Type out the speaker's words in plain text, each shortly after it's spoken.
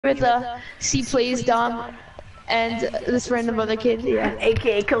with C plays Dom and this random other kid. Yeah.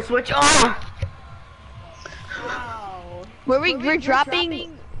 AKA Kill Switch. Oh! Wow. We're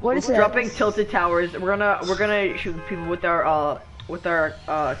dropping. What is We're that? dropping tilted towers. We're gonna shoot people with our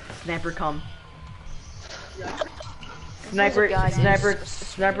sniper come. Snipers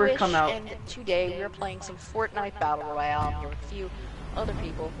come out. And today we're playing some Fortnite Battle Royale here with a few other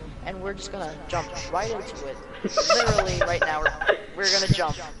people, and we're just gonna jump right into it. Literally right now, we're gonna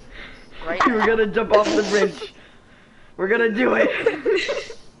jump. Right now. We're gonna jump off the bridge. We're gonna do it.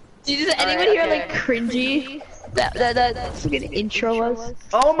 Does anyone here like cringy? That fucking intro was.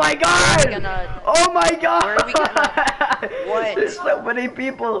 Oh my god! Oh my god! Where are we gonna? What? There's so many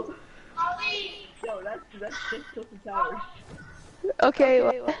people. Yo, that's just tilted towers.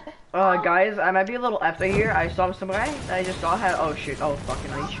 Okay. Guys, I might be a little after here. I saw some guy that I just saw had. Oh shit! Oh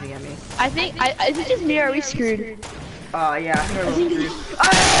fucking! He's shooting at me. I think is it just me or are we screwed? Yeah, I think we're a little screwed.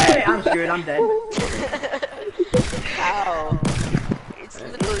 Hey, I'm screwed. I'm dead. Ow. It's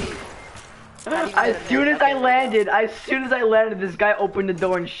literally. As soon as I landed, this guy opened the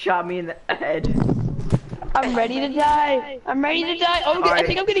door and shot me in the head. I'm ready to die. Oh, I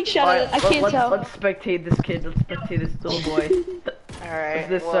think I'm getting shot at. I can't tell. Let's spectate this kid. Let's spectate this little boy. Alright,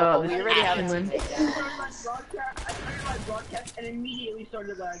 This we already have a team I started my broadcast and immediately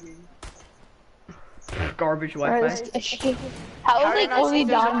started lagging. Garbage Wi-Fi. How is like only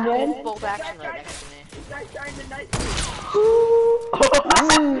Don good? Bolt action right next to me. This guy's starting the night.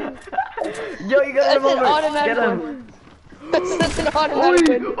 Yo, you got him That's an over. automatic Get him. one. That's an automatic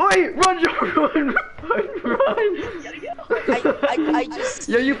one. Oi, run, run. I just.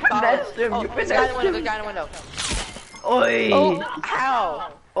 Yo, you finessed him. Oh, You there's a guy in finessed the window. him. There's a guy in the window. Oi. Oh,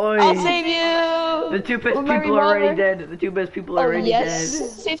 Ow! Oi. I'll save you. The two best With my people are already revolver. dead. The two best people are Oh already yes,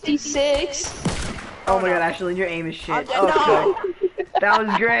 dead. 56. Oh my god, Ashley, your aim is shit. I'm dead. Oh, okay. That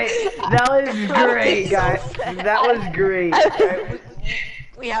was great. That was great, guys. That was great.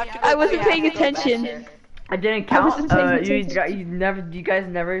 We have to go. I wasn't we have paying to go back attention. there. I didn't I count. wasn't paying You guys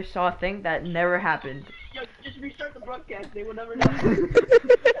never saw a thing that never happened. Yo, just restart the broadcast. They will never know.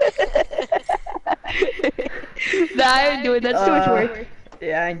 Nah, I ain't doing that. That's too much work.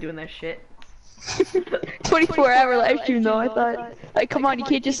 Yeah, I ain't doing that shit. 24-hour live stream though. I thought, like, come on, you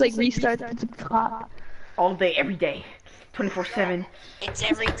can't just like restart the clock. All day, every day. 24/7. It's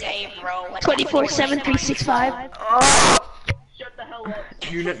every day, bro. Like 24/7, 365. Oh! Shut the hell up.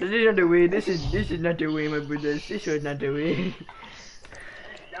 This is not the way. This is not the way, my brothers. This is not the way.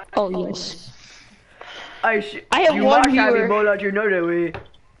 Oh yes. I have you one must have viewer. Ebola, you know the way.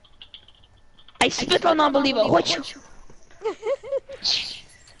 I spit on non-believer. What you?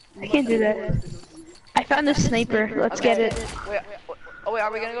 I can't do that. I found a sniper. Let's get it. Wait, oh wait,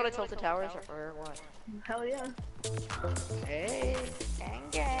 are we gonna go to Tilted Towers or what? Hell yeah. Hey,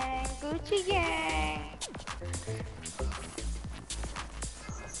 gang, Gucci gang.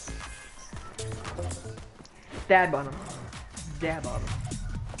 Dab on him. Dab on him.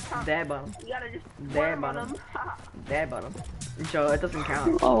 Dab on him. You gotta just Dab worm on him. them. Dab on him. Joe, it doesn't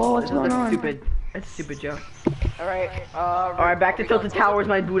count. Oh, what's going on? Stupid. That's stupid, Joe. Alright, Alright, back to Tilted Towers,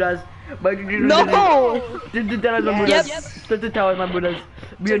 my Buddhas. No! Tilted Towers, my Yep. Buddhas. Tilted Towers, my Buddhas.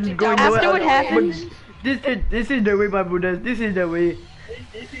 We are Tilted going Towers. After what happens, This is the way, my Buddhas. This is the way.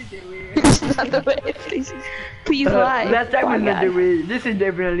 This is it weird. this is not the way. Please lie. Last time Oh, was not God. the way. This is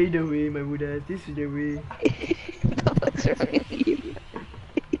definitely the way, my Buddhas. This is the way. What's wrong with you?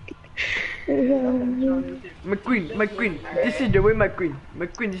 My queen. This is the way, my queen. My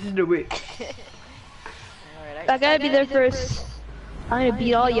queen, this is the way. Alright, I gotta be there first. I'm gonna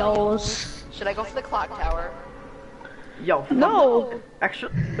beat all y'alls. should I go for the clock tower? Yo. No!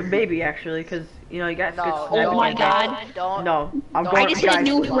 Actually, maybe actually, cause you know you got No. good Oh sniping my and- God. Don't. No, I'm I going. I just hit a guys,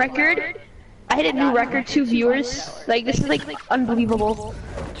 new record. I hit a new record, 2 viewers. Like, this is like unbelievable.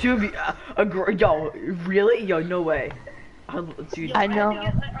 Yo, really? Yo, no way. Dude, I know.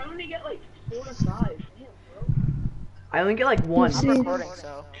 I only get like 4 to 5. Damn, bro. I only get like 1. See? Recording,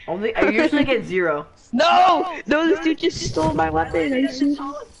 so. I usually get 0. No! No, this dude just stole my weapon. Are you serious?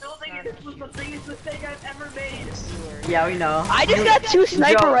 Tallest building, and this was the biggest mistake I've ever made. Yeah, we know. I just got 2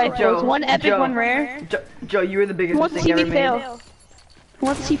 sniper Joe, rifles. Joe, one epic, Joe. one rare. Joe, you were the biggest Who wants to mistake see ever me made. fail? Who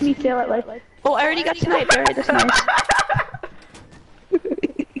wants to see me fail at life? Oh, I already got sniped. Alright, that's nice.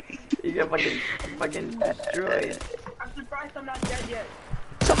 You got fucking destroyed. I'm surprised I'm not dead yet.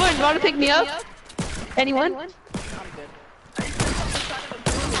 Someone wanna pick me up? Anyone? I'm good. I just stepped off the side of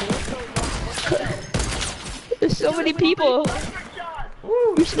the building. What the hell? There's so many people. Perfect shot.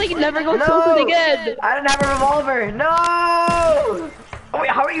 We should like never go No! tilted again. I didn't have a revolver. No! Oh wait,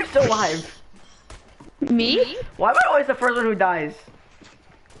 how are you still alive? Me? Why am I always the first one who dies?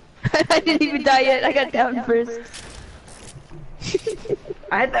 I didn't even die yet. I got down first.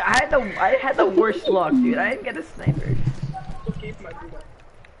 I had the worst luck, dude. I didn't get a sniper. It's okay if I do that.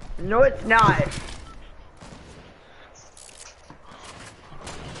 No, it's not.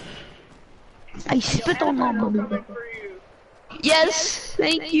 I spit on my Coming mom. for you. Yes,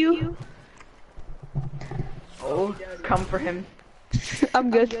 thank you. Oh, come for him. I'm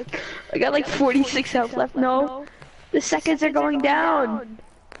good. I got like 46 health left. No, the seconds are going down.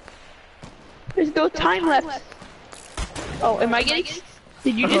 There's no time left. Oh, am I getting?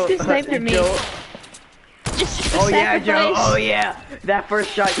 Did you just get sniped at me? Joe. Just Oh yeah, sacrifice. Joe. Oh yeah. That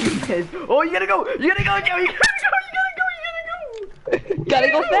first shot you missed. Oh, you gotta go. You gotta go, Joe. You gotta go. You gotta go. You gotta go. Gotta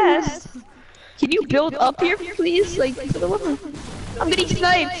go fast. Can you build up here, please? Like, I'm getting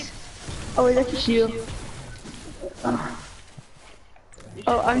sniped. Oh, wait, that's just you.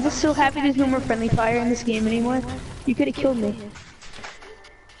 Oh, I'm just so happy there's no more friendly fire in this game anymore. You could have killed me.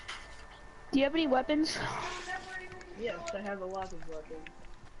 Do you have any weapons? Yes, I have a lot of weapons.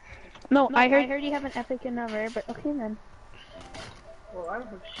 No, I heard you have an epic and a rare, but okay then. Well, I don't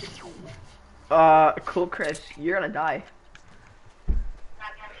have shit to eat. Cool, Chris. You're gonna die.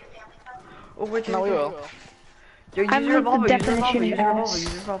 Oh, wait, No, we will. Yo, use I'm your like the revolver. Use your revolver. definition Use of your revolver. ass.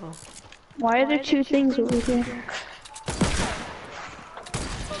 Use your revolver. Why are there two things over here?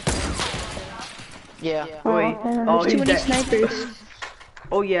 Yeah. Oh, Wait. there's Oh, too he's many dead. snipers.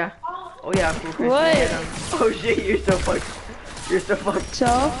 Oh yeah. Oh yeah, cool, Chris. What? You get him. Oh shit, you're so fucked. You're so fucked.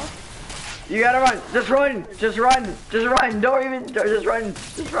 So? You gotta run. Just run. Just run. Just run. Don't even. Just run.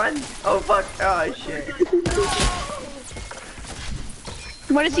 Just run. Oh fuck. Oh shit.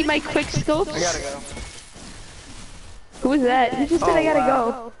 You wanna see my quick scope? I gotta go. Who is that? Who just said I gotta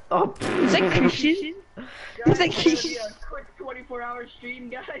wow. Oh. Is that Christian? Is that Guys, Christian? it's gonna be a quick 24-hour stream,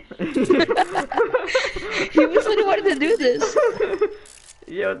 guys. He was the one who wanted to do this.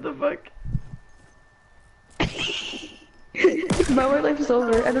 Yeah, what the fuck? My whole life is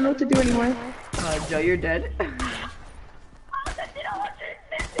over. I don't know what to do anymore. Joe, you're dead.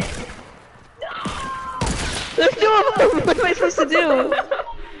 There's two of them. What am I supposed to do?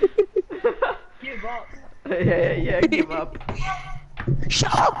 Give up. Yeah, give up.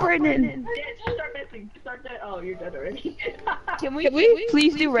 Shut up, Brendan. Dad, just start missing. Start that. Oh, you're dead already. Can we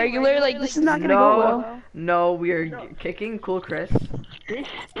please do regular? Like, this is not gonna go well. No, we are kicking Cool Chris.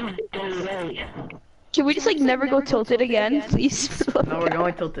 Can we just like never go tilted again, please? No, we're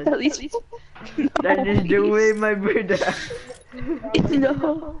going tilted. At least. No, That is the way my bird.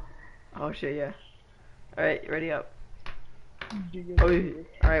 No. Oh shit, yeah. Alright, ready up. Oh,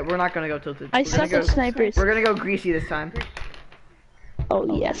 alright, we're not gonna go tilted. I We're gonna suck at snipers. We're gonna go greasy this time. Oh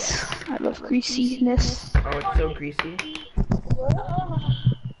yes, I love greasiness. Oh, it's so greasy.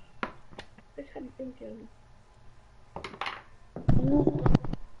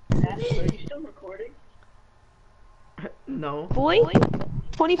 Are you still recording? No. Boy,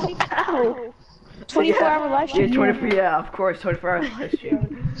 24. Ow. 24-hour live Yeah, stream. 24. Yeah, of course, 24 hours live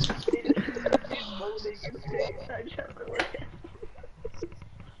stream.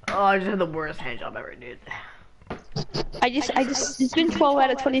 Oh, I just had the worst hand job ever, dude. I just, it's been 12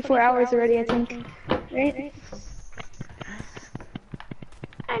 out of 24 hours already, I think. Right?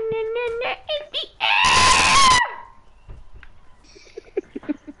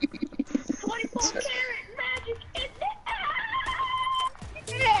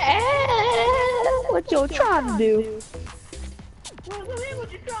 What you trying to do?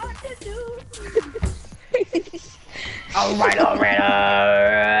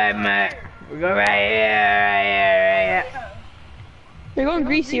 Alright, man. We're going right here, You're going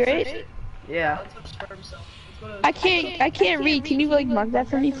greasy, right? Yeah. I can't read. Can you like mark that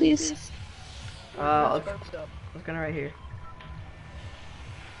for me, please? Let's go right here.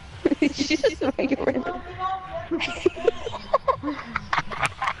 Jesus, my God.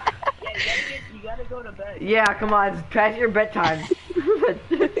 You gotta go to bed. Yeah, come on, it's past your bedtime.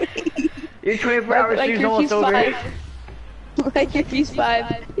 Your 24-hour Like stream's almost over. 5. Like your fuse 5.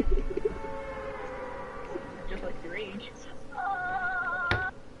 Just like your age.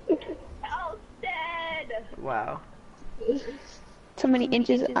 Wow. So many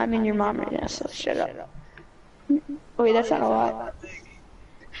inches I'm in your mom right now, so shut up. Oh wait, that's not a lot.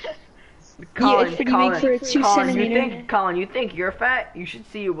 Colin, it's pretty big for a 2 Colin, centimeter. Colin, you think you're fat? You should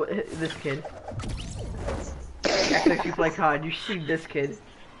see this kid. Actually, you play COD. You should see this kid.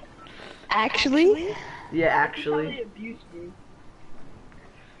 Actually? Yeah, actually. They abuse me.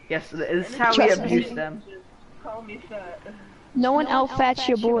 Yes, this is how we Trust me. abuse them. Just call me fat. No one outfats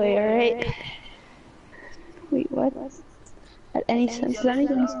your boy, alright? Wait, what? At any sense? Is that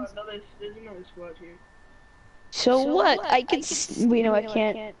anything? There's another squad here. So what? I can. Wait, no, I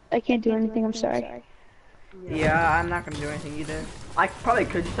can't. I can't do anything. I'm sorry. Yeah, I'm not gonna do anything either. I probably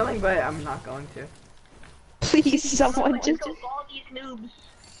could do something, but I'm not going to. Please, someone just. Go follow these noobs.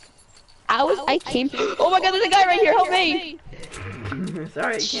 I came. Oh my God, there's a guy right here. Help me!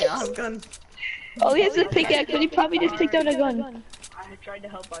 Sorry, you can't have a gun. Oh, he has a pickaxe, but he probably just picked out a gun. I tried to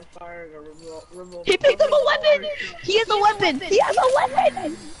help by firing a remote. He picked up a weapon. He has a weapon. He has a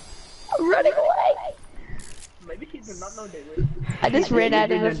weapon. I'm running away. Maybe he did not know they were. I just ran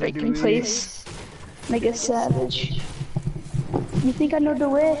out of the freaking place like a savage. You think I know the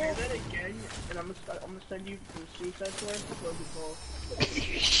way? Say that again, and I'm gonna send you to Suicide Squad. Logan Paul.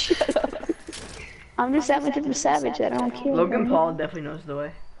 Shut up. I'm just that much of a savage. I don't care. Logan Paul definitely knows the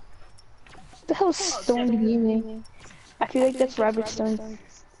way. What the hell's Stone Gaming? I feel like that's Robert Stone.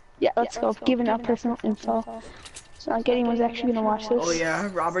 Yeah, let's go. Giving out personal info. It's not like anyone's actually gonna watch this. Oh yeah,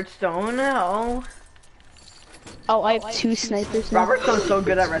 Robert Stone. Oh. Oh, I have 2 snipers now. Robert Stone's so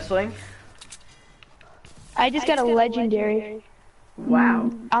good at wrestling. I just got a legendary.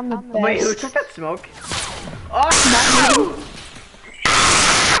 Wow. I'm the best. Wait, who took that smoke? Oh!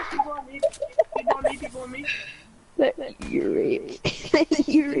 People on me. People on me. People on me. You raped.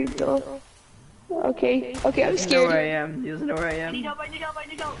 You raped though. Okay, okay, I'm He doesn't know where I scared. am. He doesn't know where I I need am. help. I need help. I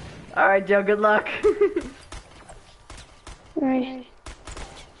need help. Alright, Joe, good luck. Alright.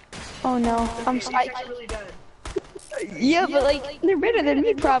 Oh no, I'm These I, guys are really bad. yeah, but like, they're better than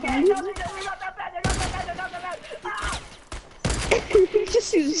me probably. They're not that bad. They're not that bad. They're not that bad. Ah!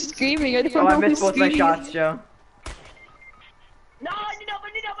 Just screaming. I don't Oh, know I who's missed both my screaming. shots, Joe. No, I need help. I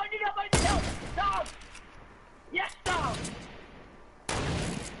need help. I need help. I need help. Stop. Yes, stop.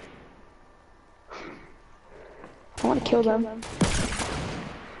 I want to kill them.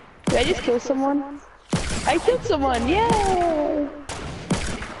 Did I just kill someone? I killed someone. Yay!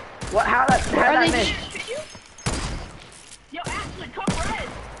 What? How did Are that they miss? Did you? Yo, Ashley, come red.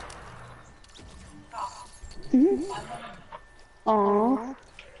 Aww.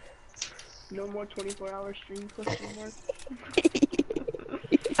 No more 24-hour stream question mark.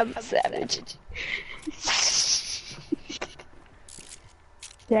 I'm a savage.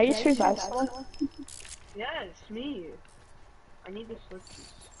 Did I just revive someone? Yes, me. I need this switch.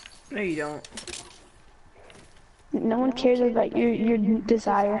 No, you don't. No one cares about your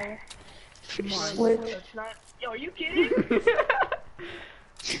desire. Switch. That's not. Yo, are you kidding?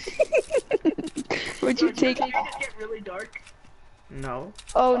 Would you take? Did you just get really dark? No.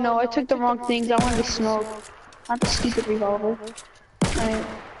 Oh no, I took the wrong things. I wanted to smoke. Not the stupid revolver. Alright.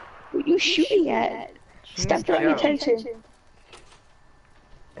 What are you shooting at? Stop drawing Joe. attention.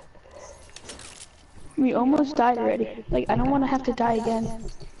 We almost died already. Like, I don't want to have to die again.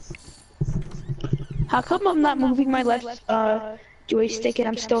 How come I'm not moving my left joystick and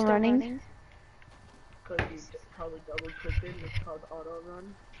I'm still running? Because you probably double clicked it and it's called auto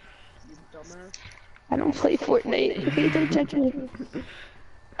run. You dumbass. I don't play Fortnite. Okay, don't judge me.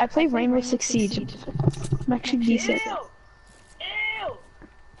 I play Rainbow Six Siege. I'm actually decent. Ew!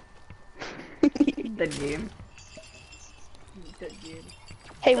 Ew! The game. Good dude.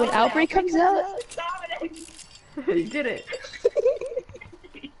 Hey, when Outbreak comes out, Dominic! You did it.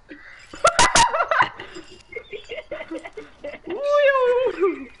 Woo!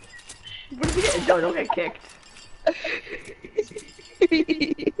 What did you get? Joe, don't get kicked.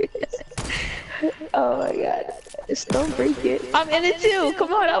 oh my god. Just don't break it. I'm in it too.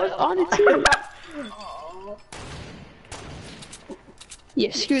 Come on, I was on it too.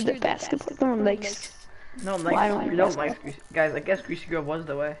 Yeah, screw the basketball. No one likes. No, Well, I don't like, like guys. I guess Greasy Grove was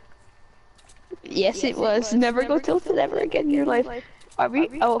the way. Yes, it was. Never go tilted ever again in your life. Are we?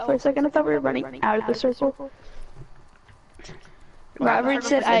 Oh, for a second I thought we were running out of the circle. Robert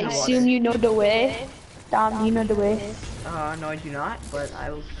said, I assume you know the way. Dom, you know the way. No, I do not, but I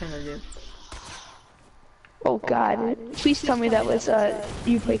will pretend I do. Oh god. Please tell me that was,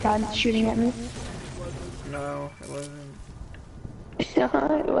 you play God shooting at me. No, it wasn't.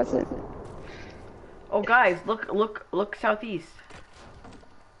 It wasn't. Oh, guys, look southeast.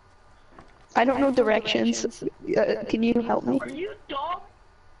 I don't know directions. Can you help me? Are you dumb?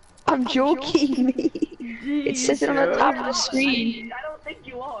 I'm joking. It says it on the top of the screen. I don't think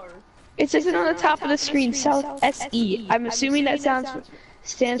you are. It says it on the top of the screen, South SE. I'm assuming that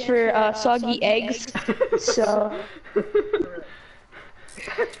stands for soggy eggs. So.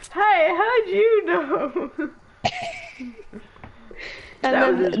 Hey, how'd you know? And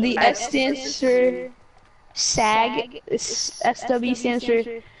then the S stands for SAG. SW stands for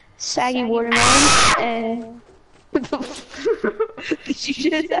saggy watermelon. And did you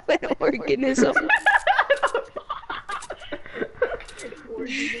just have an organism?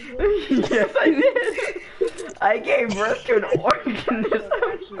 Yes, I did. I gave birth to an organism.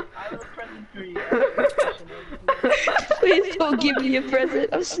 Actually, I have a present for you. Please don't give me a present.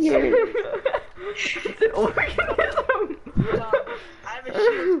 I'm scared. It's an organism. Dom, I have a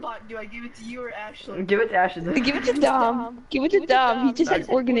shield spot. Do I give it to you or Ashley? Give it to Ashton. Give it to Dom. Give it to Dom. He just has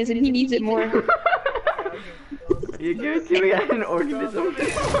organism. He needs it more. You give it to me as an organism.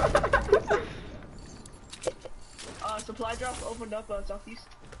 Supply drop opened up southeast.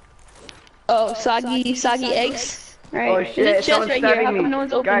 Oh, soggy eggs. Alright. Oh There's a shit, chest someone's right here. How sniping come me. no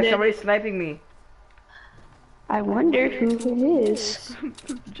one's opened Guys, it? somebody's sniping me. I wonder who it is.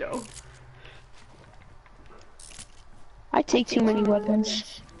 Joe. I take too many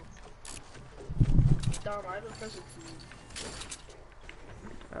weapons. Dom, I have a present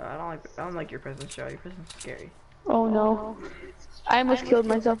for you. I don't like your presence, Joe. Your presence is scary. Oh no. I almost killed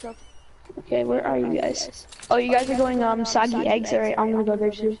myself. Okay, where are you guys? Oh, you guys are going soggy eggs. Alright, I'm gonna go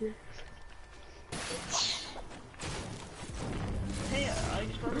there too. Hey, I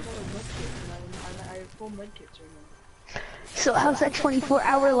just found another medkit and I have full medkits right now. So how's that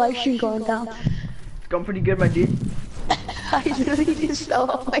 24-hour live stream going down? It's going pretty good, my dude. I really just fell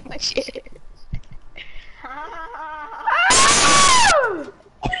off my chair.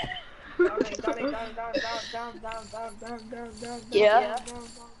 Yeah.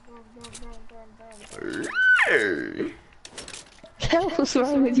 What the hell was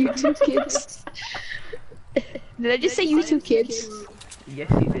wrong with you two kids? Did I just say you two kids? Yes,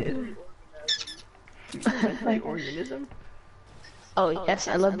 you did. Mentally organism? Oh yes,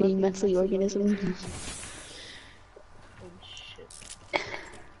 I love being mentally organism.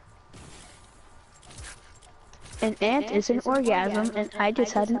 An ant is an orgasm, and I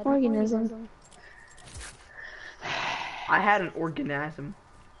just had an organism. I had an organism.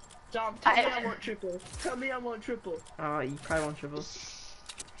 Dom, tell me I want triple. Tell me I want triple. You probably won't triple.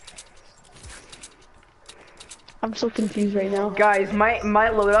 I'm so confused right now. Guys, my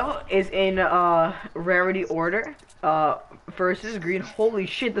loadout is in rarity order. Versus green. Holy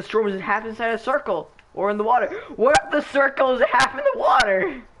shit, the storm is half inside a circle or in the water. What if the circle is half in the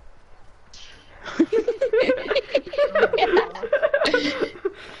water?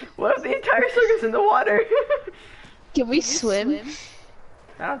 What if the entire circle's in the water? Can we swim?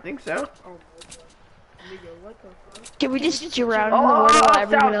 I don't think so. Can we just drown in the water while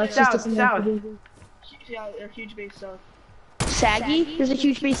everyone else just doesn't have to do? Yeah, they're huge base south. Saggy? There's a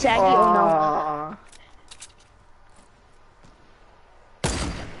huge base saggy? Oh no.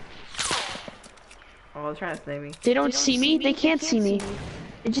 Oh, they're trying to snipe me. They don't see me? They can't see me.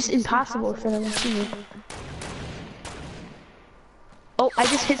 It's just impossible for them to see me. Oh, I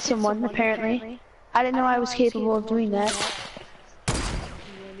just hit someone, apparently. I didn't know I was capable of doing that.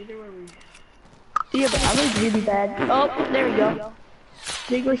 Yeah, but I was really bad. Oh, there we go.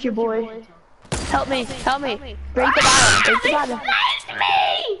 There goes your boy. Help me, help me. Break the bottom, break the bottom.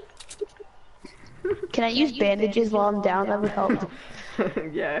 Can I use bandages while I'm down? That would help.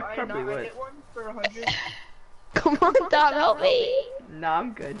 Yeah, I probably would. Hit one for 100. Come on, Dom, help me. Nah,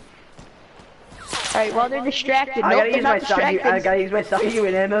 I'm good. Alright, while they're distracted. I Nope, gotta they're use my not distracted. I gotta use my soggy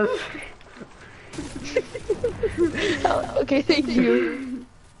bananas. Oh, okay, thank you.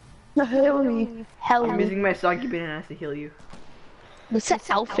 Help me. Help I'm me. using my soggy bananas to heal you. What's that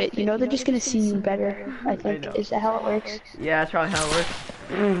outfit? You know, they're just gonna see you better, I think. know. Is that how it works? Yeah, that's probably how it works.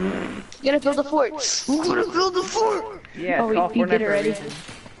 You gotta build a fort. We're gonna build a fort! Yeah, Oh, it's called you Fortnite did for a already. reason.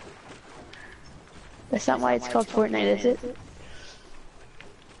 That's not why it's called Fortnite, is it?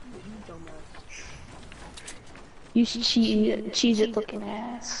 You cheese it looking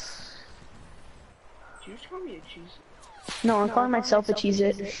ass. Did you just call me a cheese? No, I'm calling myself a cheese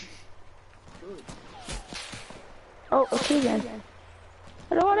it. Oh, okay then.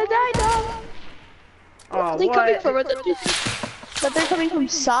 I don't wanna die, dog! Oh, They're coming what? from but they're coming from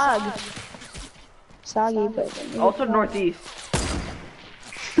Sog. Soggy, but Also northeast.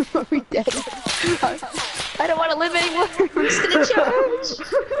 are we dead? I don't want to live anymore. I'm just gonna charge.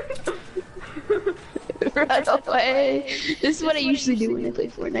 Run away. This is what I usually do when I play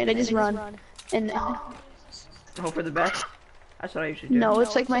Fortnite. I just run. And Hope for the best. That's what I usually do. no,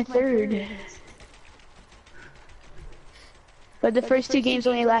 it's like my third. But the first two games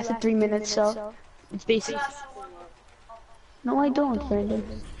only lasted 3 minutes, so it's basic. No, I don't,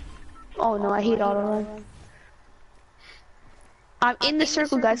 Brandon. Oh no, I hate auto-run. I'm in the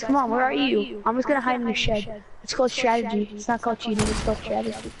circle, guys. Come on, where are you? I'm just gonna hide in the shed. It's called strategy. It's not called cheating. It's called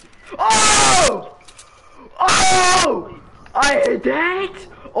strategy. Oh! Oh! I hit that!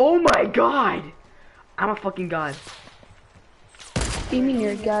 Oh my god! I'm a fucking god. What do you mean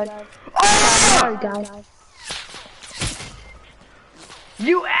you're a god? Oh! I'm not a god.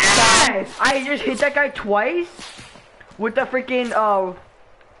 You ass! I just hit that guy twice with the freaking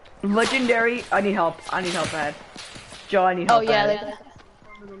legendary. I need help. I need help bad. Joe, I need help. Oh yeah, bad.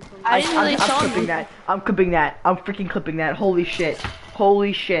 I didn't really I'm saw clipping him. that. I'm clipping that. I'm freaking clipping that. Holy shit.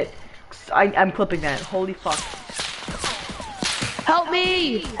 Holy shit. I'm clipping that. Holy fuck. Help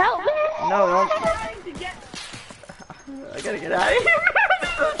me! Help me! No, no. I gotta get out of here.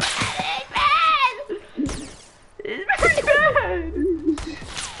 It's very bad.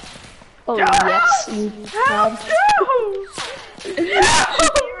 Oh Joe, yes, you Help, have. Joe!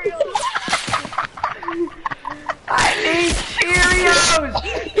 I need Cheerios!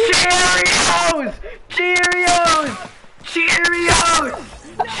 Cheerios! Cheerios! Cheerios!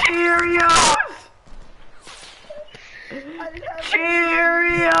 Cheerios!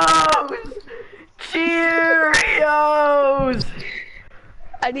 Cheerios! Cheerios!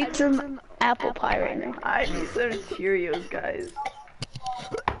 I need some apple pie right now. I need some Cheerios, guys.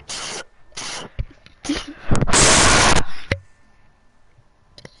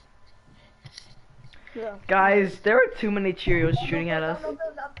 Guys, there are too many Cheerios shooting at us.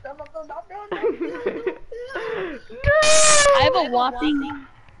 I have a whopping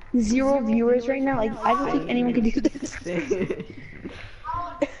 0 viewers right now. Like, I don't think anyone can do this.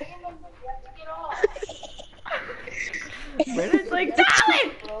 Brennan's like,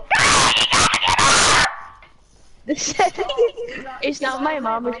 Dallas! It's not my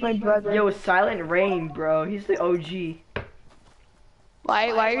mom, it's my brother. Yo, Silent Rain, bro. He's the OG.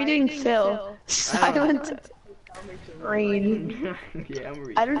 Why are you doing Phil? Silent Rain. Yeah,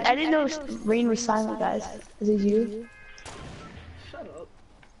 I'm I didn't know Rain was silent, guys. Is it you? Shut up.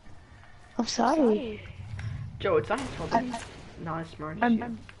 I'm sorry. Joe, it's not his fault. He's not as smart as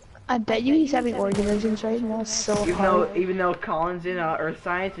you. I bet you he's having organisms right now. So hard. Even though Colin's in Earth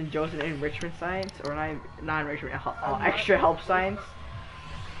Science and Joe's in Enrichment Science, or not Enrichment, Extra Help Science.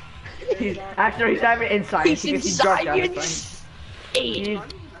 He's actually he's having in Science He's because he dropped out of inside Science. your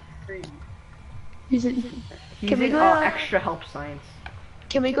He's Can in we go to- Extra Help Science.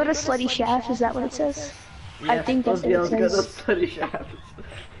 Can we go to Slutty Shaft? Is that what it says? I think that's what it Let's go to says. study shafts.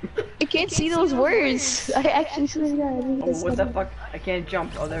 I can't see those words. I actually see that. I think Oh, it's what the slutty. fuck? I can't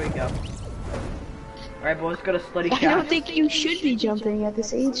jump. Oh, there we go. Alright, boys, go to slutty I don't shaft. think you should be jumping at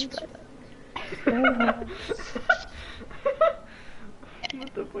this age. But...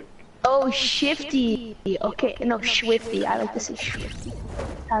 What the fuck? Oh, Shifty. Okay, no, Swifty. I like to say Swifty.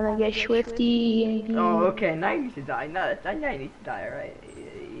 Time to get Swifty. Oh, okay. Now you need to die. No, now you need to die, alright?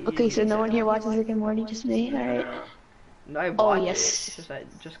 Okay, so no one here watches Rick and Morty, just me. All right. No, I Oh, watched yes. it. It's just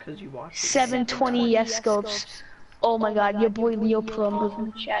that just because you watched it. 720 yes scopes. Oh my God, your boy Leo Plum is in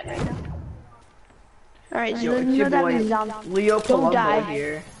the chat right now. All right, so Yo, you it's know your that boy means Leo Don't die. Palumbo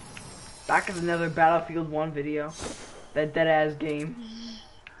here. Back with another Battlefield 1 video. That dead ass game.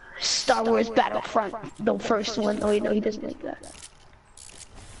 Star Wars Battlefront, the first one. Oh wait, no, he doesn't like that.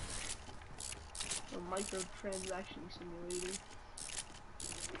 A microtransaction simulator.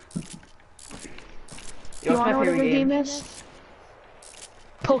 You wanna know what the game is?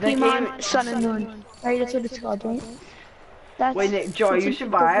 Pokemon Sun and Moon. Right, that's what it's called, right? That's, Wait, Nick, Joe, are you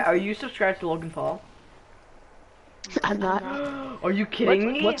are you subscribed to Logan Paul? I'm not. Are you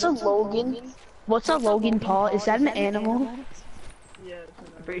kidding me? What's a Logan? What's a Logan Paul? Is that an animal? Yeah.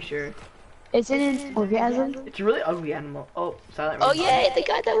 I'm pretty sure. Is it an orgasm? It's a really ugly animal. Oh, Silent Oh Rain. yeah, the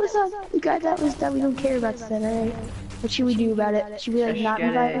guy that was that we don't care about that. Alright. What should we do about it? Should we like Just not get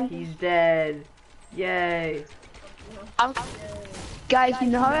invite it. him? He's dead. Yay. Guys, you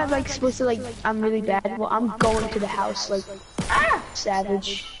know how I'm like supposed to like I'm really bad? Well, I'm going to the house like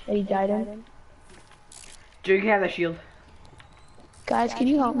Savage that he died in. Joe, you can have that shield. Guys, can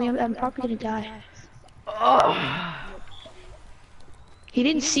you help me? I'm probably gonna die. Oh. He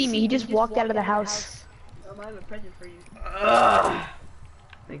didn't see me. He just walked out of the house. I have a present for you. Ugh.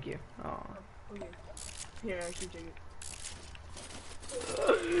 Thank you. Oh. Okay. Here, I can take it.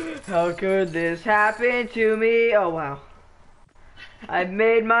 How could this happen to me? Oh wow. I've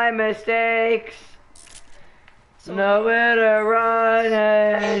made my mistakes. Nowhere to run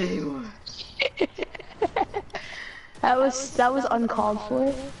anymore. That was uncalled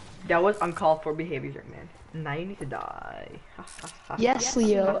for. That was uncalled for behavior, young man. Now you need to die. Yes,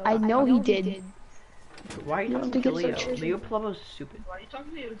 Leo. I know he did. Why are you You don't talking think to it's so Leo? tricky? Leo Plumbo's stupid. Why are you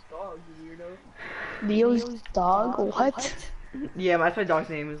talking to his dog, you weirdo? Leo's dog? What? Yeah, that's my dog's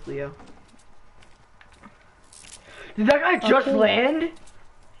name is Leo. Did that guy just Okay. land?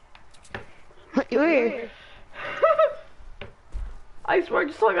 Where? I swear I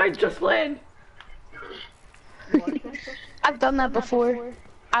just saw a guy just land. I've done that before.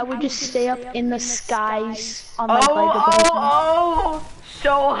 I would just stay up in the skies on my bike. Oh,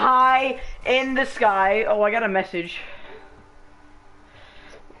 so high in the sky. Oh, I got a message.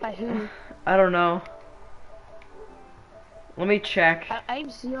 By who? I don't know. Let me check. I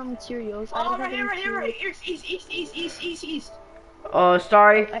have zero materials. I Oh, don't right have here, right any here, right food. here. East.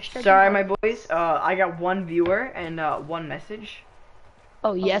 Sorry. I tried Sorry, to- my boys. I got one viewer and one message.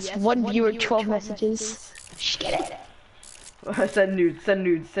 Oh yes, one viewer, 12 messages. Shh, get it. Send nudes, send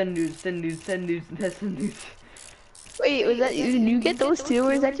nudes, send nudes, send nudes, send nudes, send nudes. Wait, was that you? Did you get those too,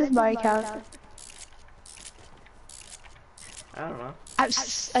 or is that just my account? I don't know. I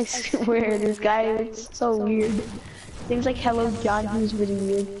swear, this guy is so weird. Seems like Hello John, who's really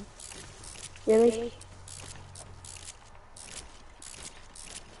weird. Really?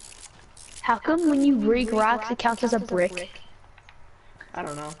 How come when you break rocks, it counts as a brick? I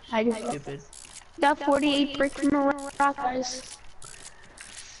don't know. I just Stupid. got 48 bricks from a rock, guys.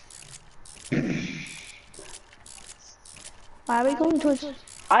 Why are we going towards? You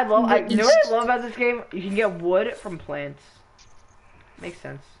know The what I east. love about this game? You can get wood from plants. Makes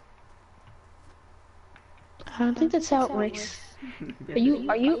sense. I don't think that's how it works. Are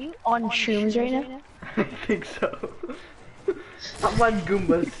you on shrooms right now? I think so. I'm on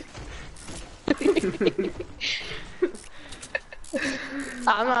Goombas.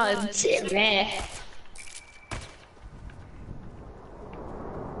 I'm on Timmy.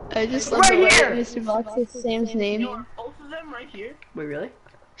 I just love Right the way here! Mr. Box is Sam's name. You know, both of them right here. Wait, really?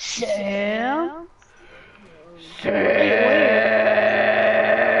 Sam? Did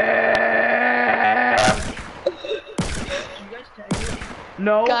you guys tag me?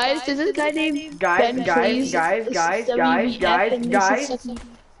 No. Guys, there's a guy named Guys, Ben guys, Plays guys, guys, guys, WVF guys, and guys. this is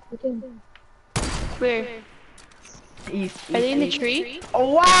second- Where? East. Are they in the east. tree?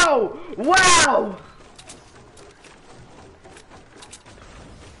 Oh, wow! Wow!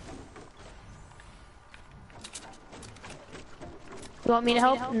 You want me to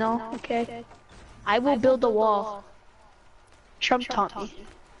help? No? Okay. I will build the wall. Trump taught me.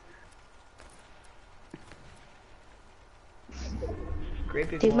 Great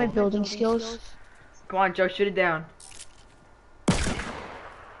big Take my wall. building skills. Come on, Joe, shoot it down.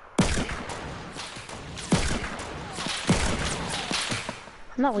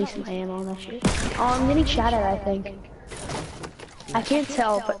 I'm not wasting my ammo on that shit. Oh, I'm getting shot at, I think. I can't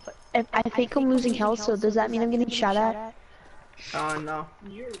tell, but if I think I'm losing health, so does that mean I'm getting shot at? Oh, no.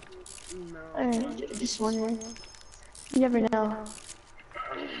 You're no. Alright, just wondering. You never know.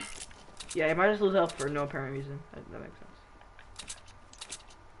 Yeah, you might just lose health for no apparent reason. That makes sense.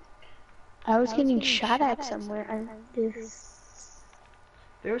 I was getting shot at somewhere.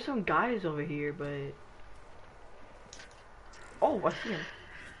 There were some guys over here, but... Oh, I see him.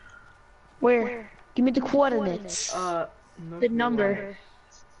 Where? Give me the coordinates. Northwest. number.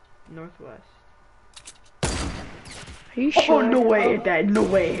 Northwest. Are you sure? Oh, no way I hit that. No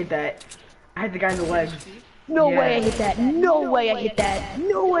way I hit that. I hit the guy in the legs. No Yeah. way I hit that. No way I hit that.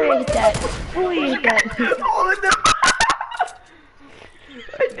 No way I hit that. No way I hit that. Oh, no.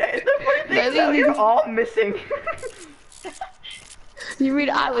 The funny thing is that you're all missing. You mean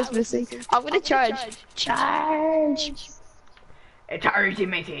I was missing? I'm gonna charge. Charge. Charge your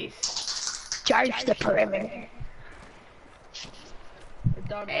mateys. Charge the perimeter.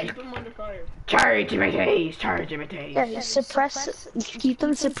 Dog, keep them under fire. Charge your mateys. Charge your mateys. Yeah, suppress. Keep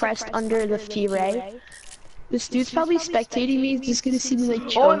them suppressed under the Furay. This dude's probably spectating me. He's just gonna see me like Oh,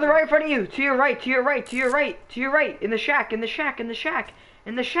 choke. in the right in front of you. To your right. To your right. To your right. To your right. In the shack. In the shack. In the shack.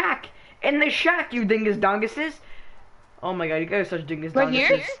 In the shack. In the shack. You dingus donguses. Oh my god, you guys are such dingus Right donguses.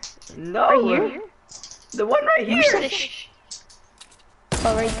 here? No. Right here? The one right You here. said it.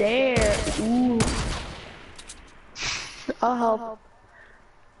 Oh, right there. Ooh. I'll help.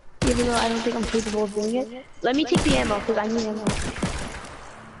 Even though I don't think I'm capable of doing it. Let me take the ammo, because I need ammo.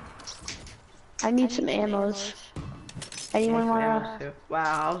 I need some ammos. Anyone wanna...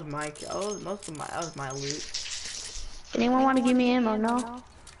 Wow, that was my. That was my loot. Anyone wanna give me ammo? No?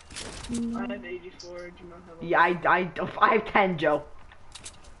 I have 84. Do you not have a... Yeah, I have 10, Joe.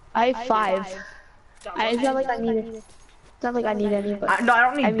 I have 5. Dog, It's not like I need it. It's not like I need any, but... No, I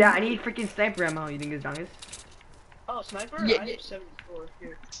don't need I mean- that. I need freaking sniper ammo. You dingus dongus. Oh, sniper? Yeah, I yeah. have 74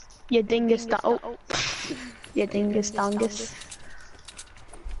 here. You dingus don- oh. You dingus dongus.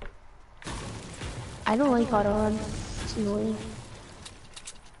 I don't like auto run. It's annoying.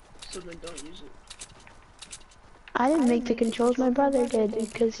 So then don't use it. I didn't make the controls, my brother did,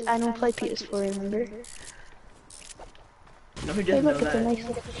 because I don't play PS4, remember? No, who Hey, doesn't know look, it's a that? nice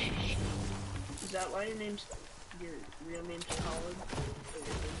little... Is that why your real name's Colin?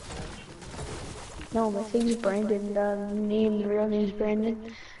 No, my thing's Brandon, real name's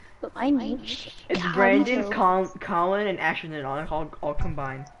Brandon. But my name's It's Brandon, Colin, and Ashton all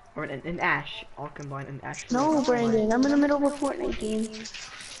combined. Or an Ash, all combined, and Ashton. No, Brandon, I'm in the middle of a Fortnite game.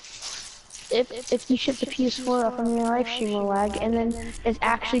 If you shut the PS4 off, I'm gonna live stream will lag, and then it's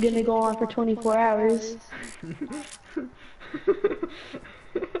actually gonna go on for 24 hours.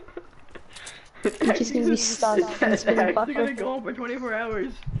 It's just gonna be stuck. It's actually gonna go on for 24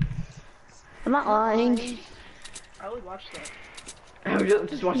 hours. I'm not lying. I would watch that. I would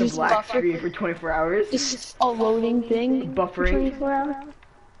just watch a black screen for 24 hours. Just a loading thing. Buffering. For 24 hours.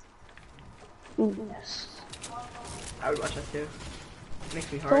 Ooh, yes. I would watch that too.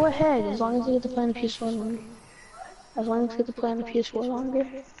 Makes me hard. Go ahead, as long as you get to play on the PS4 longer. As long as you get to play on the PS4 longer.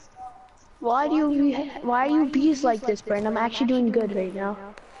 Why are you bees like this, Brandon? I'm actually doing good right now.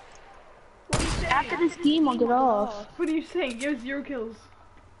 After this game, I'll get off. What are you saying? You have 0 kills.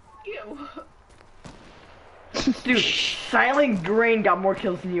 Ew. Dude, Silent Grain got more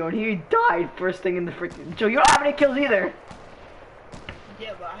kills than you, and he died first thing in the freaking. So you don't have any kills either.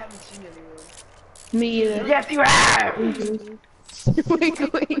 Yeah, but I haven't seen anyone. Me either. Yes, you have.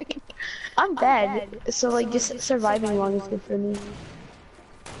 Wait. I'm bad, so like just surviving long is good for me.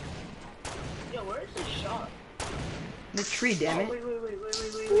 Yo, where is this shot? The tree, damn it. Wait.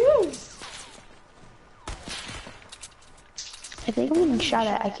 Woo. I think I'm getting shot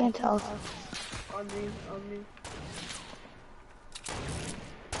at. I can't tell. On me.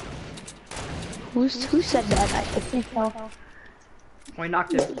 Who said that? I can't tell. Oh, I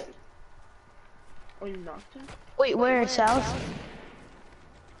knocked him. Oh, you knocked him? Wait, where? South?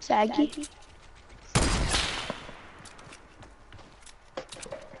 Saggy?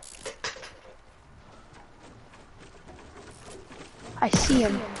 I see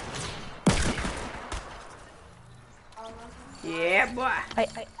him. Yeah, boy.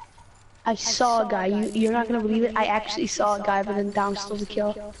 I saw a guy. You're not gonna believe it. I actually saw a guy, but then down still the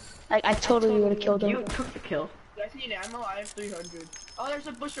kill. Like I totally would have killed him. You took the kill. You guys need ammo? I have 300. Oh, there's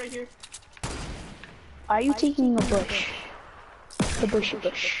a bush right here. Are you taking a bush? The bushy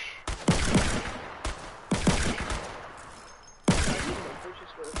bush.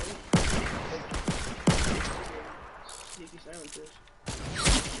 Sneaky silencers.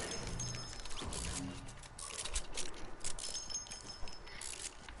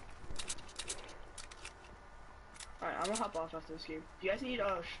 Alright, I'm gonna hop off after this game. Do you guys need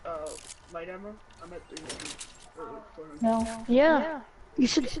light ammo? I'm at 300 or 400. No. Yeah. You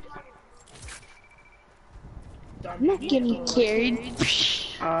should. I'm not getting carried.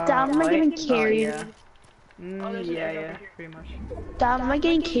 I'm not getting carried. Yeah. Yeah, pretty much. Am I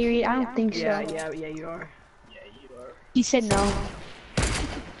getting carried? I don't think so. Yeah, you are. Yeah, you are. He said no.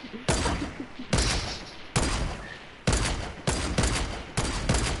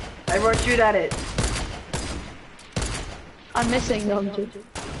 Everyone shoot at it. I'm missing them too.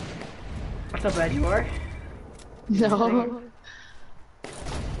 That's how bad you are. No.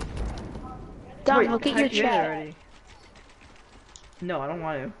 Dom, Wait, look at your I did chat. already. No, I don't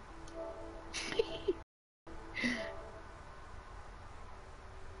want to.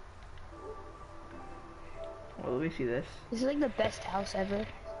 Well, let me see this. This is like the best house ever.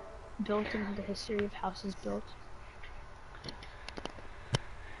 Built in the history of houses built.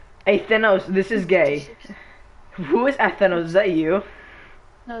 Hey Thanos, this is gay. Who is Athenos? Is that you?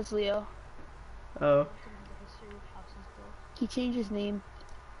 No, it's Leo. Oh. He changed his name.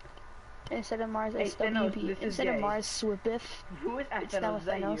 Instead of Mars, Hey, Thanos, SWB. this is Instead of gay. Mars, Swipiff. Who is It's now Athenos? Is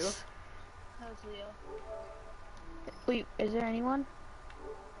that you? Thanos. No, it's Leo. Wait, is there anyone?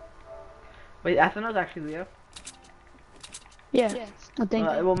 Wait, Athenos actually Leo? Yeah. I think.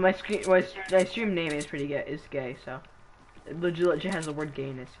 Well, my stream name is gay, so it legit has the word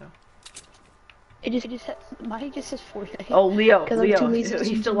gayness, so. Mine just says Fortnite. Oh, Leo, 'Cause I'm Leo, too lazy to he's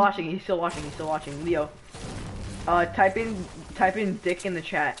change still it. watching, he's still watching, Leo. Type in dick in the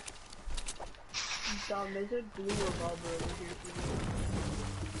chat. Dom, there's a blue revolver over here for you.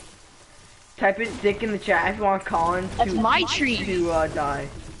 Type in dick in the chat if you want Colin That's my tree. to die.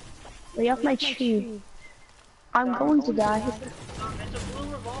 Lay off my tree. I'm going to die. Dom, there's a blue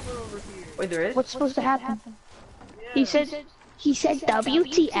revolver over here. Wait, there is? What's supposed to happen? Yeah. He said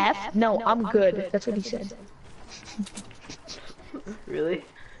WTF? No, I'm good. That's what he said. Really?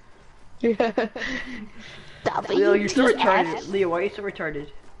 WTF? Leo, you're so retarded. Leo, why are you so retarded?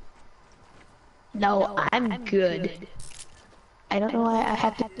 No, I'm good. I don't know why I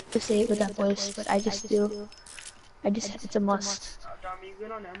have to say it with that voice, but I just do. It's a must. Dom, you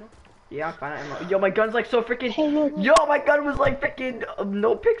good on ammo? Yeah, I'm fine. Yo, my gun's like so freaking. Hey, look. Yo, my gun was like freaking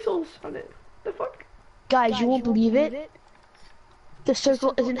no pixels on it. The fuck? Guys, you won't believe it. The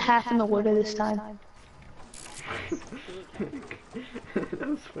circle isn't half in the water this time. That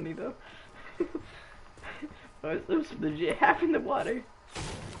was funny though. It was legit half in the water.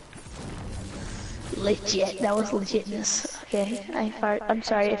 Legit, that was legitness. Okay, I'm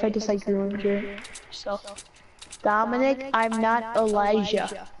sorry if I just like ruined your stuff. Dominic, I'm not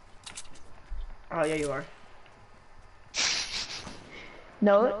Elijah. Oh yeah, you are.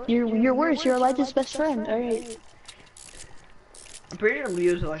 No, you're worse. You're Elijah's best friend. All right. I'm pretty sure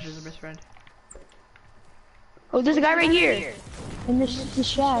Leo's Elijah's best friend. Oh, there's a guy right here in this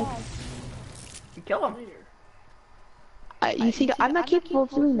shack. You kill him. You think I'm not capable of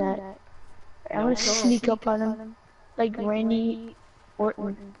doing that? I'm gonna sneak up on him, like Randy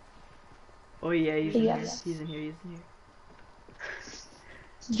Orton. Oh yeah, he's in Yes. here. He's in here. He's in here.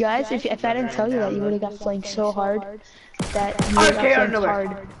 You guys, if I didn't tell you that, you would have got flanked so hard that you would Okay, have out got of flanked nowhere.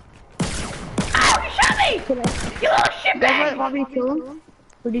 hard. Ow, you shot me! You little You shitbag! guys want me to kill him?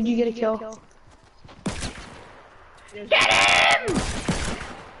 Or did you get a kill? Get him!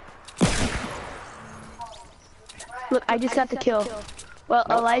 Look, I just got the kill. Well,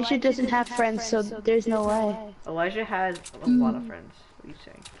 Elijah doesn't have friends, so there's no way. Elijah has a lot of friends. What are you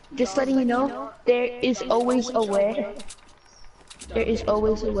saying? Just letting you know, there is always a way. There is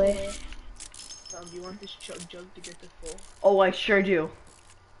always a way. Do you want this jug to get to full? Oh, I sure do.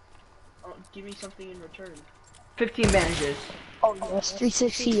 Oh, give me something in return. 15 bandages. Oh yes,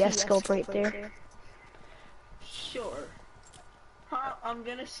 360 S-scope right there. Sure. Huh, I'm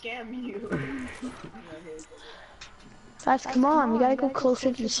gonna scam you. Guys, come on, we gotta go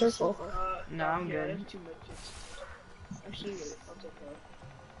closer to the circle. No, I'm yeah, good. that's too much. Actually, wait, I'll take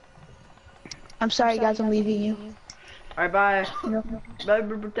that. I'm sorry guys, I'm leaving you. Alright, bye. No. Bye,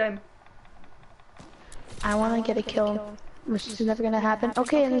 bye, time. I wanna get a kill, which is never gonna happen.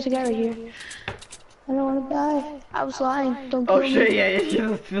 Okay, and there's a guy right here. I don't wanna die. I was lying, don't kill Oh me. shit, yeah.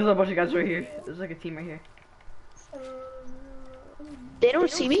 There's a bunch of guys right here. There's like a team right here. They don't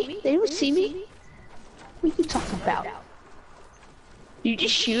see me? They don't see me? What are you talking about? You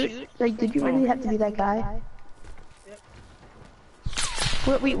just shoot? Like, did you really have to be that guy?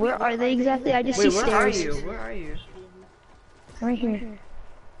 Wait, where are they exactly? I just Wait, see where are stairs. you? Where are you? Right here.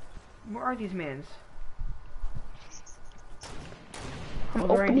 Where are these mans? I'm Oh,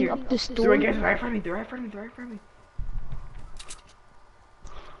 they're right opening here. up this They're door. right here. They're right in front of me. They're right in front of me. They're right in front of me.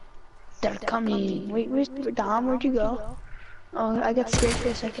 They're coming. Wait, where's Dom? Where'd you go? Oh, I got scared for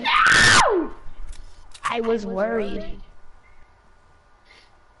a second. I was worried.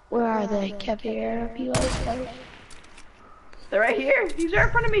 Where are they? Caviar, P.O.S. They're right here. He's right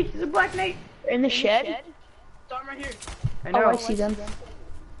in front of me. He's a Black Knight. In the shed? Storm right here. I know. Oh, I see them.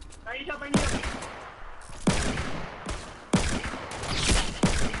 I need help, I need help.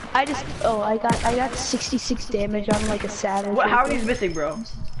 I got 66 damage on like a savage. What? How are these missing, bro?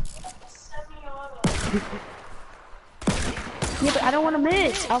 Yeah, but I don't want to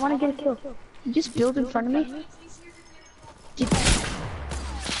miss. I want to get a kill. You just build in front of me.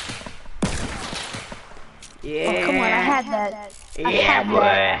 Yeah. Oh, come on, I had that. I Yeah, had boy.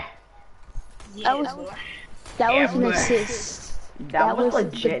 that. That was Yeah, an boy. assist. That was was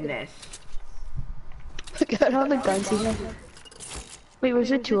legitness. Look at all the guns he had. Wait, was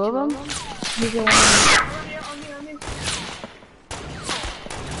there two of them? Was there one? On me.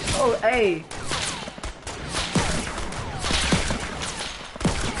 Oh, hey.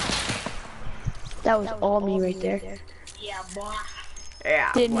 That was all me right there. Yeah, boy.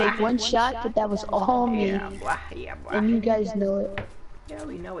 Yeah. Didn't boy. make one shot, but that was all me. Yeah, boy. Yeah, boy. And you guys know it. Yeah,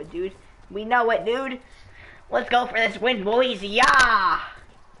 we know it, dude. We know it, dude. Let's go for this win, boys. Yeah.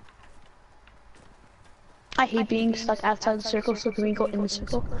 I hate being stuck outside the circle, so can we go in the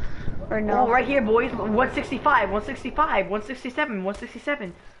circle? Or no? Oh, right here, boys. 165, 165, 167,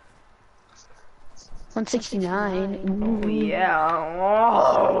 167. 169. Oh, yeah.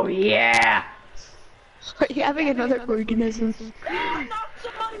 Oh, yeah. Are you having another organism? Knock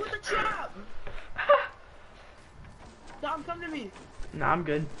somebody with a trap! Dom, come to me. Nah, I'm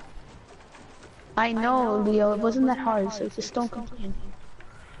good. I know, Leo. It wasn't that hard, so just don't complain.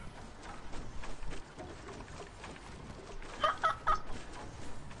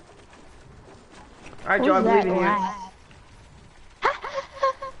 Alright, Joe, I'm leaving here.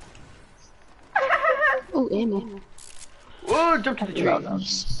 Oh, ammo. Whoa, jump to the tree.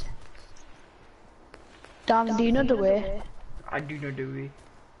 Dom, do you know the way? I do know Dewey.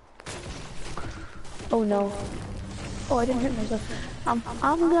 Oh no. Oh, I didn't hurt myself. I'm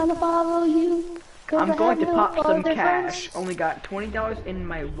gonna follow you. I'm going to pop some other cash. friends. Only got $20 in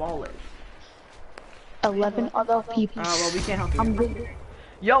my wallet. 11 other people. Well, we can't help I'm you. good.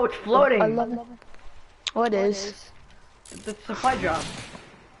 Yo, it's floating. 11. What is? It's a supply drop.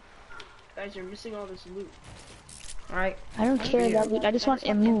 Guys, you're missing all this loot. Alright. I don't care about loot. I just want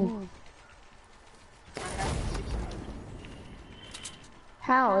Emu.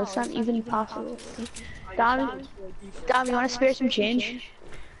 How? It's not even possible. Dom, you want to spare some change?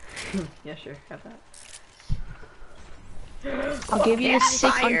 Yeah, sure. Have that. I'll give you a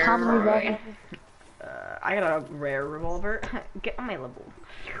sick uncommon revolver. I got a rare revolver. Get on my level.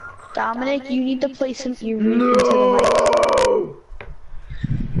 Dominic, you need to play some ear rape into the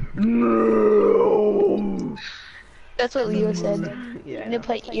mic. No. That's what Leo said. Yeah. You need to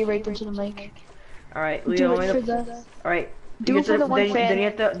play ear rape into the mic. All right, Do Leo. it for the. All right. Do it for the one fan. Then you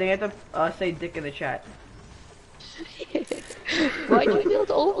have to say dick in the chat. Why'd you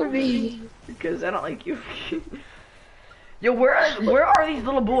build over me? Because I don't like you. Yo, where are these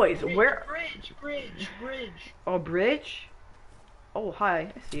little boys? Where? Bridge. Oh, bridge. Oh,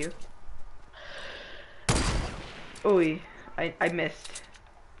 hi. I see you. Ooh, I missed.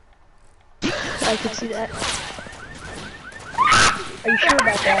 I could see that. Are you sure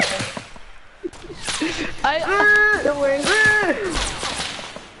about that? Don't worry.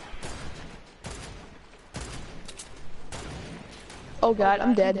 Oh god,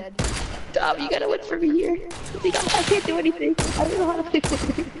 I'm dead. Dom, you gotta wait for me here. I can't do anything. I don't know how to play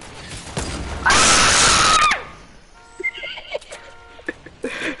Fortnite.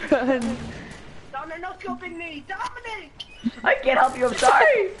 Run. Dominic, no scoping me! Dominic! I can't help you. I'm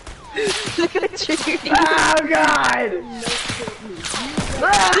sorry. Look at the trigger. Oh God!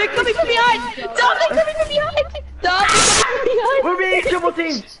 They're coming from behind! Dom, they're coming from behind! Dom, they're coming from behind! We're being triple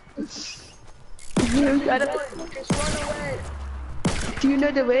teamed. You gotta... Just run away! Do you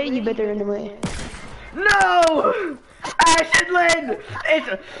know the way? You better run away. No! Ash and Lynn!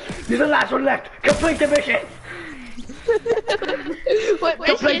 You're the last one left. Complete the mission. What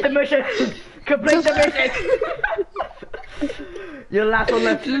Complete the mission. Complete the mission. You're the last one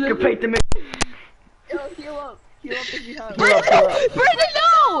left. Complete the mission. Yo, heal up! Heal up if you have. Brandon,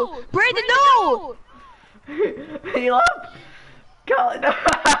 no! Brandon, no! Heal up. Colin, no.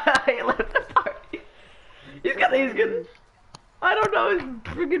 He left the party. He's gonna. I don't know. His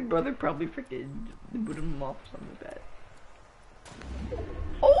freaking brother probably freaking booted him off or something like that.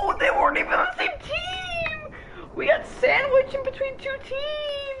 Oh, they weren't even on the same team. We got sandwiched in between two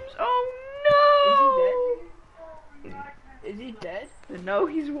teams. Oh no! Is he dead? No,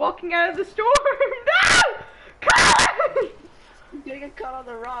 he's walking out of the storm. No! Colin! He's gonna get caught on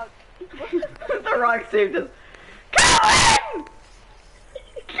the rock. The rock saved us. Colin!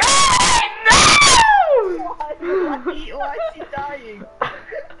 Colin! No! Why is he dying?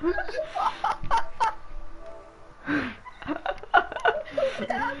 What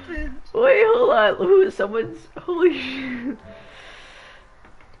happened? Wait, hold on. Who is someone's? Holy shit!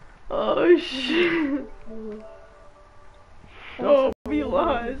 Oh shit! Oh, we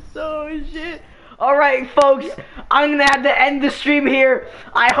lost. Oh shit! All right, folks. I'm gonna have to end the stream here.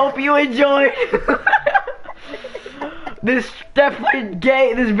 I hope you enjoyed this definitely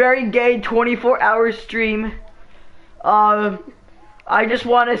gay, this very gay 24-hour stream. I just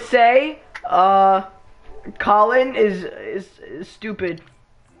want to say, Colin is stupid.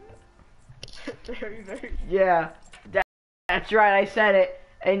 Very. Yeah, that's right. I said it.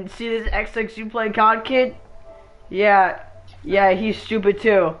 And see this XXU playing COD kid? Yeah, he's stupid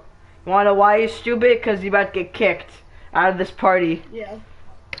too. You wanna know why he's stupid? Cause he's about to get kicked out of this party. Yeah.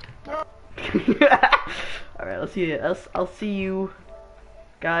 All right, let's see it. I'll see you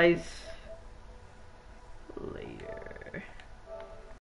guys later.